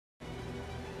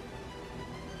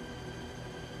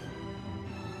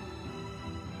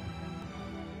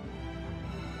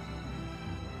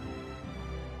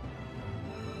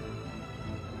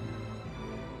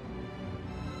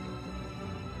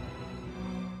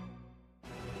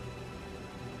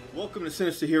Welcome to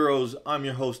Sinister Heroes. I'm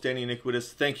your host, Danny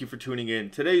Iniquitous. Thank you for tuning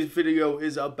in. Today's video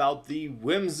is about the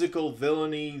whimsical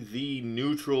villainy, the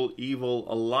neutral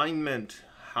evil alignment,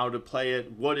 how to play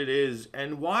it, what it is,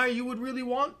 and why you would really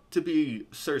want to be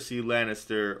Cersei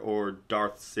Lannister or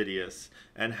Darth Sidious,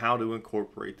 and how to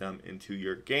incorporate them into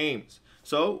your games.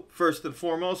 So, first and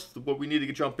foremost, what we need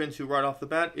to jump into right off the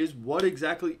bat is what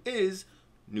exactly is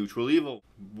neutral evil?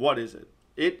 What is it?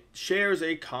 It shares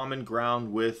a common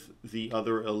ground with the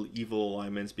other evil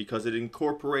alignments because it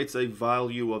incorporates a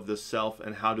value of the self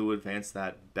and how to advance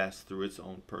that best through its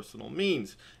own personal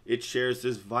means. It shares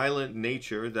this violent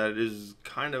nature that is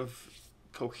kind of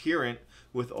coherent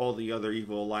with all the other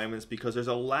evil alignments because there's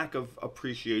a lack of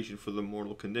appreciation for the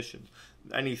mortal conditions.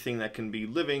 Anything that can be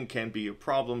living can be a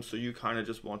problem, so you kind of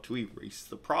just want to erase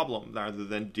the problem rather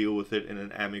than deal with it in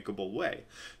an amicable way.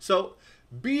 So,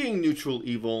 being neutral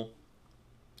evil,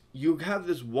 you have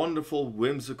this wonderful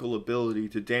whimsical ability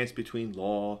to dance between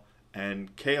law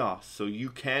and chaos. So you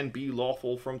can be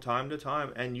lawful from time to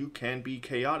time and you can be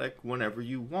chaotic whenever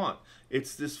you want.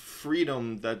 It's this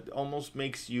freedom that almost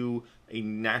makes you a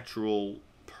natural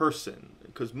person,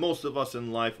 because most of us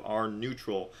in life are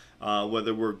neutral,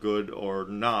 whether we're good or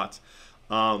not.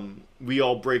 We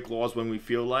all break laws when we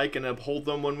feel like and uphold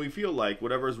them when we feel like.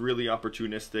 Whatever is really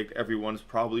opportunistic, everyone's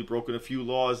probably broken a few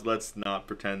laws. Let's not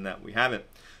pretend that we haven't.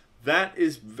 That's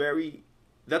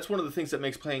one of the things that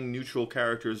makes playing neutral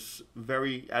characters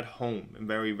very at home and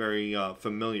very, very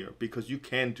familiar, because you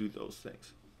can do those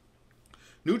things.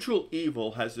 Neutral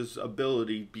evil has this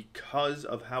ability because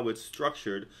of how it's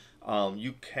structured.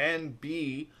 You can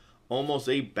be almost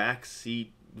a backseat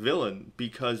villain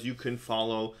because you can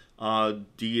follow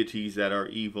deities that are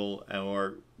evil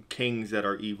or kings that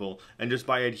are evil, and just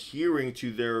by adhering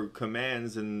to their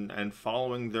commands and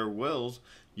following their wills,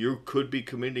 you could be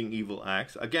committing evil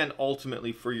acts, again,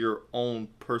 ultimately for your own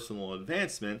personal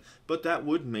advancement, but that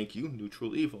would make you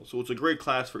neutral evil. So it's a great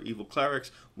class for evil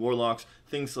clerics, warlocks,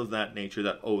 things of that nature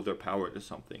that owe their power to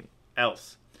something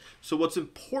else. So what's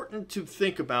important to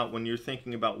think about when you're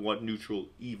thinking about what neutral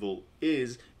evil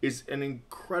is an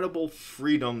incredible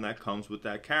freedom that comes with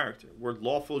that character. Where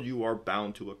lawful, you are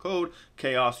bound to a code.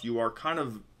 Chaos, you are kind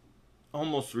of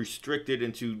almost restricted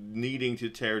into needing to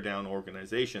tear down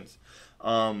organizations.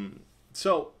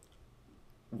 So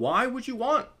why would you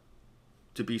want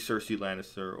to be Cersei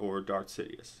Lannister or Darth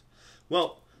Sidious?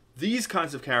 Well, these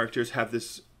kinds of characters have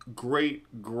this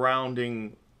great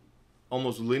grounding,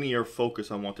 almost linear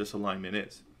focus on what this alignment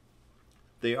is.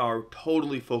 They are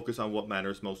totally focused on what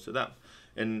matters most to them.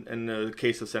 In the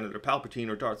case of Senator Palpatine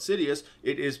or Darth Sidious,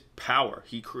 it is power.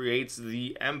 He creates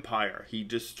the Empire. He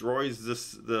destroys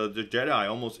the Jedi,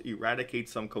 almost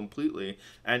eradicates them completely,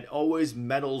 and always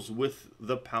meddles with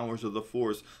the powers of the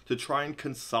Force to try and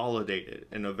consolidate it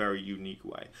in a very unique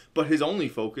way. But his only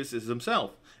focus is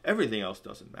himself. Everything else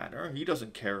doesn't matter. He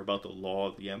doesn't care about the law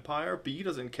of the Empire, but he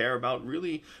doesn't care about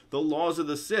really the laws of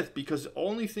the Sith, because the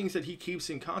only things that he keeps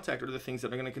in contact are the things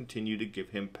that are going to continue to give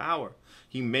him power.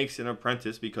 He makes an apprentice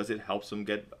because it helps him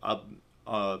get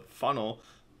a funnel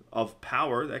of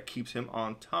power that keeps him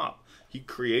on top. He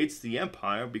creates the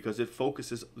Empire because it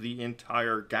focuses the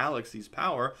entire galaxy's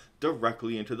power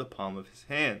directly into the palm of his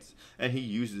hands, and he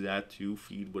uses that to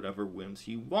feed whatever whims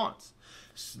he wants.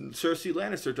 Cersei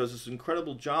Lannister does this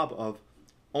incredible job of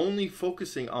only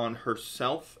focusing on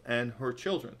herself and her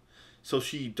children. So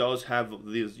she does have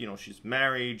these, she's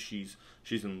married, she's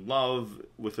in love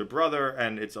with her brother,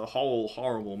 and it's a whole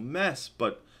horrible mess,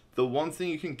 but the one thing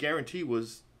you can guarantee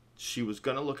was she was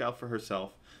going to look out for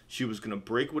herself. She was going to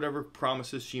break whatever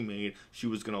promises she made. She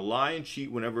was going to lie and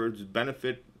cheat whenever it's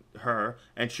benefit her,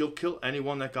 and she'll kill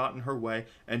anyone that got in her way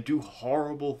and do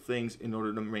horrible things in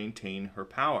order to maintain her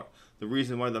power. The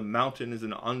reason why the Mountain is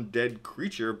an undead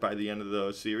creature by the end of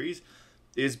the series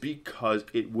is because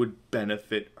it would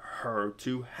benefit her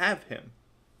to have him,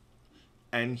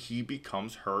 and he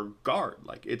becomes her guard.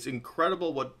 Like, it's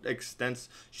incredible what extents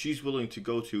she's willing to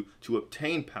go to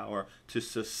obtain power, to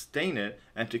sustain it,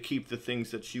 and to keep the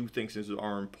things that she thinks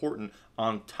are important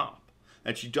on top.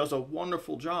 And she does a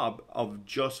wonderful job of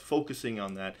just focusing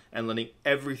on that and letting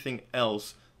everything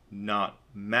else not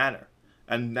matter.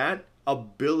 And that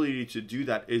ability to do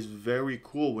that is very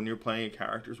cool when you're playing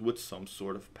characters with some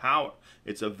sort of power.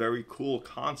 It's a very cool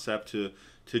concept to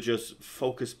just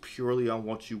focus purely on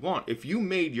what you want. If you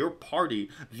made your party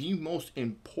the most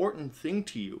important thing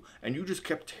to you and you just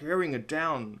kept tearing it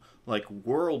down like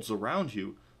worlds around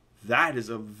you, that is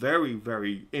a very,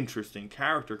 very interesting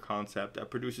character concept that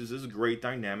produces this great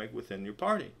dynamic within your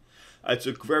party. It's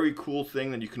a very cool thing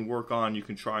that you can work on, you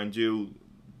can try and do.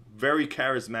 Very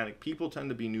charismatic people tend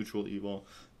to be neutral evil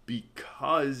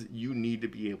because you need to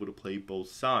be able to play both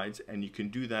sides, and you can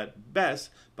do that best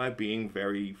by being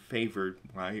very favored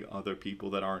by other people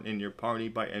that aren't in your party,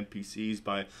 by NPCs,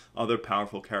 by other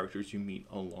powerful characters you meet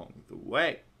along the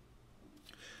way.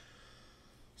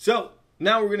 So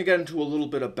now we're going to get into a little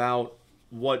bit about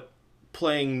what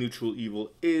playing neutral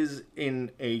evil is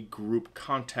in a group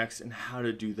context and how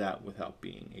to do that without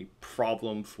being a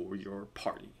problem for your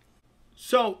party.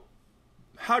 So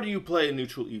how do you play a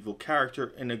neutral evil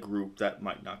character in a group that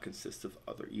might not consist of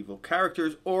other evil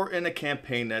characters, or in a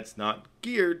campaign that's not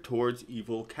geared towards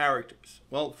evil characters?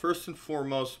 Well, first and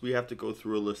foremost, we have to go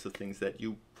through a list of things that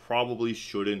you probably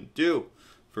shouldn't do.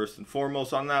 First and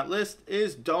foremost on that list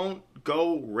is don't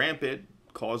go rampant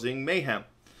causing mayhem.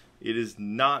 It is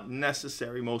not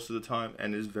necessary most of the time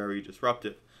and is very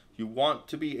disruptive. You want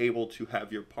to be able to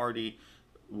have your party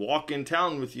walk in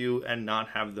town with you and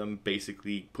not have them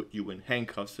basically put you in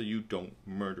handcuffs so you don't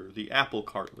murder the apple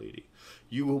cart lady.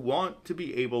 You want to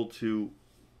be able to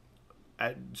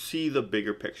see the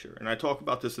bigger picture. And I talked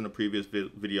about this in a previous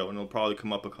video, and it'll probably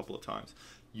come up a couple of times.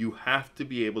 You have to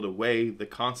be able to weigh the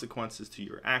consequences to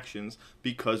your actions,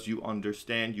 because you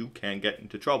understand you can get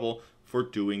into trouble for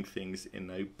doing things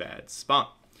in a bad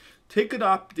spot. Take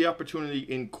the opportunity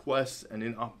in quests and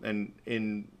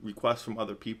in requests from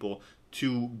other people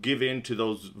to give in to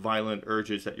those violent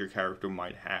urges that your character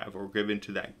might have, or give in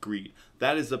to that greed.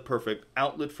 That is the perfect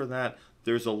outlet for that.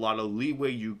 There's a lot of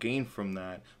leeway you gain from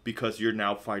that because you're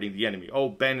now fighting the enemy. Oh,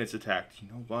 bandits attacked. You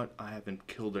know what? I haven't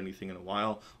killed anything in a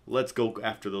while. Let's go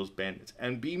after those bandits.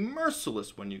 And be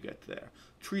merciless when you get there.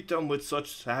 Treat them with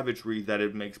such savagery that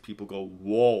it makes people go,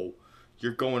 whoa,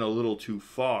 you're going a little too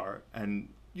far.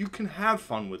 And you can have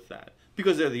fun with that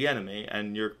because they're the enemy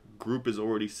and your group is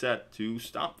already set to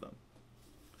stop them.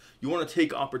 You want to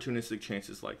take opportunistic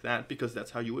chances like that because that's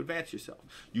how you advance yourself.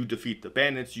 You defeat the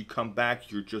bandits, you come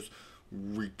back, you're just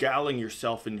regaling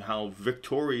yourself in how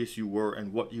victorious you were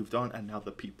and what you've done, and now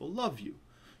the people love you.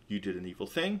 You did an evil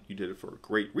thing, you did it for a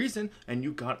great reason, and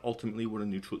you got ultimately what a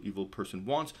neutral evil person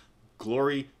wants: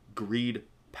 glory, greed,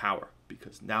 power,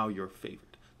 because now you're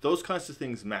favored. Those kinds of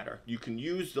things matter. You can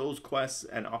use those quests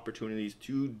and opportunities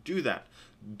to do that.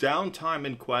 Downtime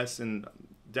in quests and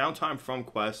downtime from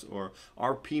quests or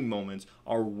RP moments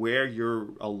are where your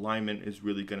alignment is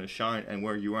really going to shine and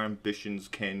where your ambitions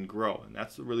can grow. And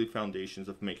that's the really foundations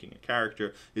of making a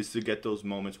character, is to get those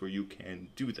moments where you can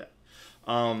do that.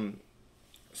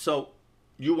 So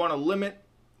you want to limit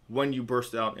when you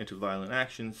burst out into violent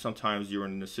action. Sometimes you're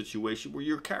in a situation where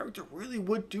your character really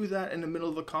would do that in the middle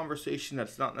of a conversation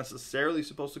that's not necessarily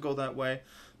supposed to go that way.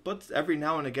 But every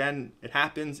now and again, it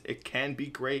happens. It can be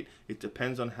great. It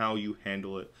depends on how you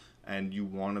handle it. And you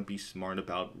want to be smart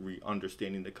about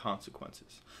understanding the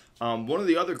consequences. One of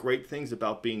the other great things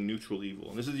about being neutral evil,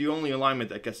 and this is the only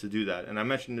alignment that gets to do that, and I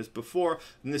mentioned this before,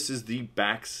 and this is the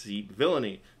backseat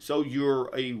villainy. So you're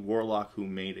a warlock who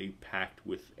made a pact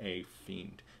with a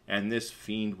fiend. And this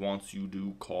fiend wants you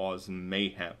to cause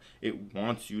mayhem. It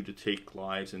wants you to take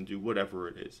lives and do whatever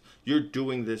it is. You're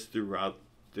doing this throughout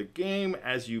the game.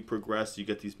 As you progress, you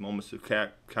get these moments to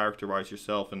characterize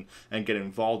yourself and get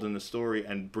involved in the story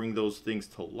and bring those things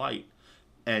to light.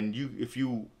 And if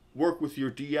you work with your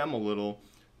DM a little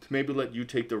to maybe let you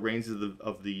take the reins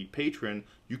of the patron,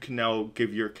 you can now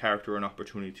give your character an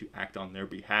opportunity to act on their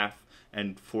behalf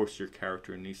and force your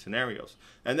character in these scenarios.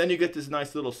 And then you get this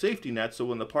nice little safety net, so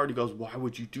when the party goes, why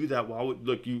would you do that? Why would,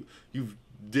 look, you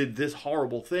did this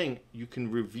horrible thing, you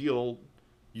can reveal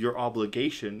your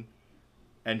obligation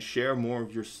and share more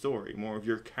of your story, more of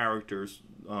your character's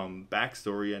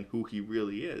backstory and who he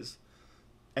really is.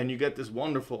 And you get this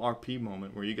wonderful RP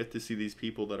moment where you get to see these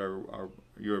people that are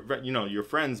your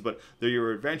friends, but they're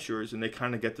your adventurers, and they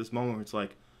kind of get this moment where it's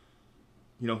like,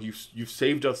 you know, you've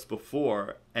saved us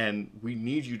before, and we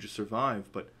need you to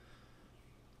survive, but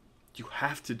you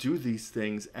have to do these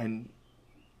things, and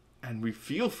we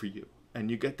feel for you. And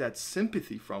you get that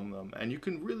sympathy from them, and you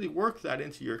can really work that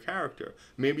into your character.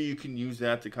 Maybe you can use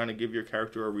that to kind of give your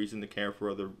character a reason to care for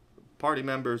other party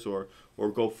members, or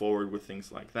go forward with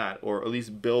things like that, or at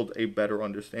least build a better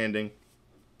understanding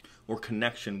or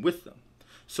connection with them.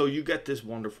 So you get this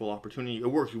wonderful opportunity.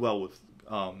 It works well with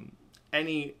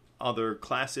any other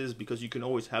classes, because you can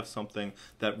always have something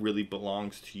that really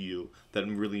belongs to you, that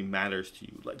really matters to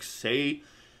you. Like, say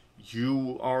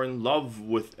you are in love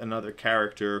with another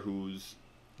character who's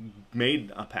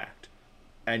made a pact,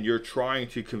 and you're trying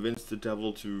to convince the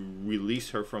devil to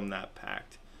release her from that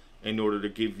pact in order to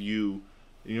give you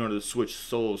in order to switch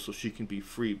souls so she can be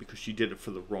free because she did it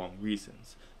for the wrong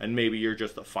reasons. And maybe you're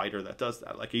just a fighter that does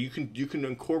that. Like, you can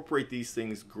incorporate these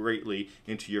things greatly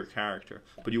into your character,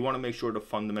 but you want to make sure to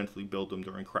fundamentally build them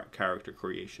during character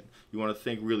creation. You want to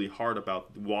think really hard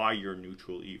about why you're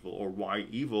neutral evil, or why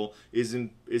evil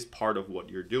is part of what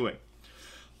you're doing.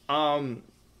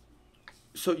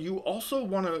 So you also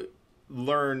want to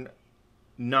learn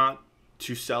not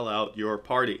to sell out your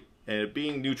party. And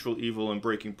being neutral evil and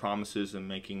breaking promises and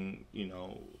making, you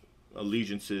know,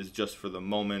 allegiances just for the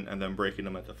moment and then breaking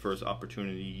them at the first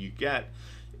opportunity you get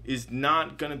is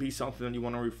not going to be something that you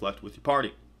want to reflect with your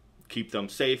party. Keep them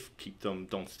safe,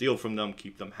 don't steal from them,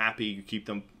 keep them happy, you keep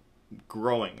them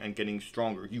growing and getting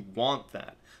stronger. You want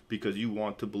that because you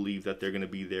want to believe that they're going to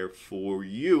be there for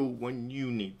you when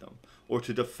you need them, or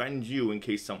to defend you in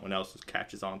case someone else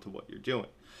catches on to what you're doing.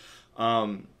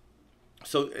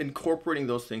 So incorporating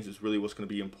those things is really what's going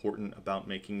to be important about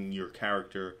making your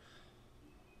character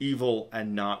evil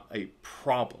and not a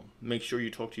problem. Make sure you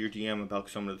talk to your DM about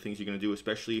some of the things you're going to do,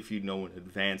 especially if you know in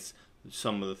advance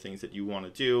some of the things that you want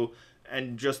to do,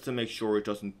 and just to make sure it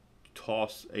doesn't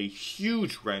toss a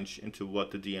huge wrench into what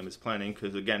the DM is planning,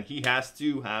 because again, he has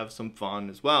to have some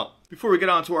fun as well. Before we get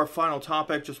on to our final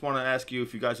topic, just want to ask you,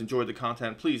 if you guys enjoyed the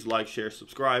content, please like, share,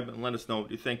 subscribe, and let us know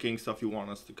what you're thinking, stuff you want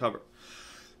us to cover.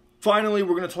 Finally,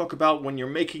 we're going to talk about, when you're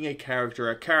making a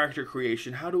character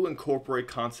creation, how to incorporate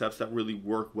concepts that really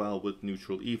work well with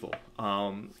neutral evil.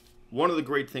 One of the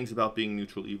great things about being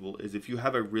neutral evil is if you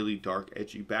have a really dark,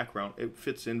 edgy background, it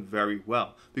fits in very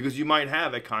well. Because you might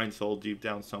have a kind soul deep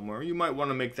down somewhere. You might want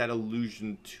to make that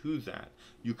allusion to that.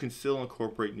 You can still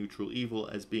incorporate neutral evil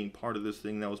as being part of this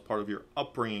thing that was part of your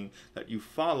upbringing that you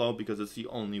follow, because it's the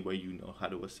only way you know how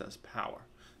to assess power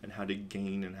and how to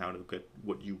gain and how to get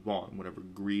what you want, whatever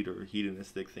greed or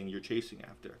hedonistic thing you're chasing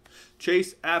after.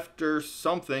 Chase after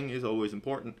something is always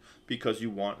important, because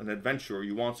you want an adventurer.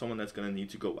 You want someone that's going to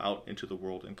need to go out into the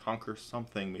world and conquer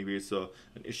something. Maybe it's an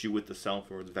issue with the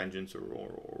self, or it's vengeance,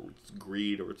 or it's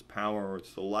greed, or it's power, or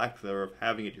it's the lack thereof,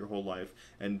 having it your whole life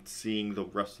and seeing the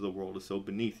rest of the world is so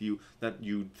beneath you that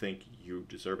you think you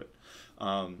deserve it.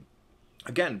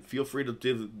 Again, feel free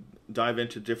to dive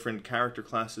into different character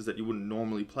classes that you wouldn't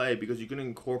normally play, because you can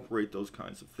incorporate those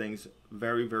kinds of things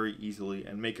very, very easily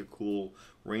and make a cool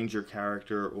ranger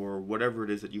character or whatever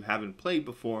it is that you haven't played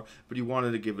before, but you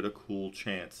wanted to give it a cool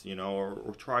chance, you know,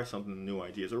 or try something, new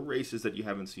ideas, or races that you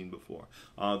haven't seen before.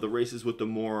 The races with the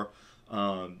more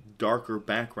darker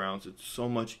backgrounds, it's so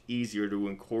much easier to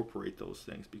incorporate those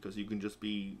things, because you can just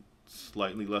be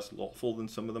slightly less lawful than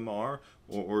some of them are,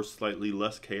 or slightly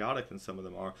less chaotic than some of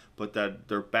them are, but that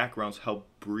their backgrounds help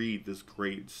breed this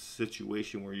great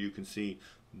situation where you can see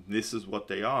this is what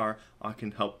they are. I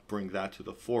can help bring that to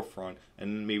the forefront,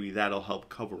 and maybe that'll help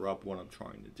cover up what I'm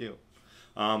trying to do.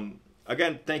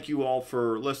 Again, thank you all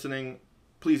for listening.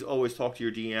 Please always talk to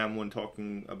your DM when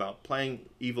talking about playing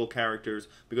evil characters,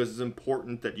 because it's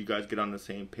important that you guys get on the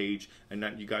same page and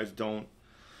that you guys don't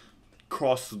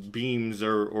cross beams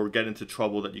or get into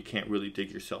trouble that you can't really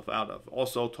dig yourself out of.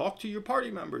 Also, talk to your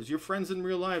party members, your friends in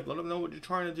real life. Let them know what you're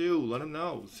trying to do. Let them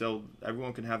know, so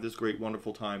everyone can have this great,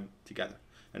 wonderful time together.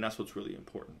 And that's what's really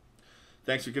important.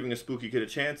 Thanks for giving a spooky kid a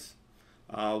chance.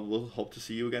 We'll hope to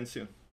see you again soon.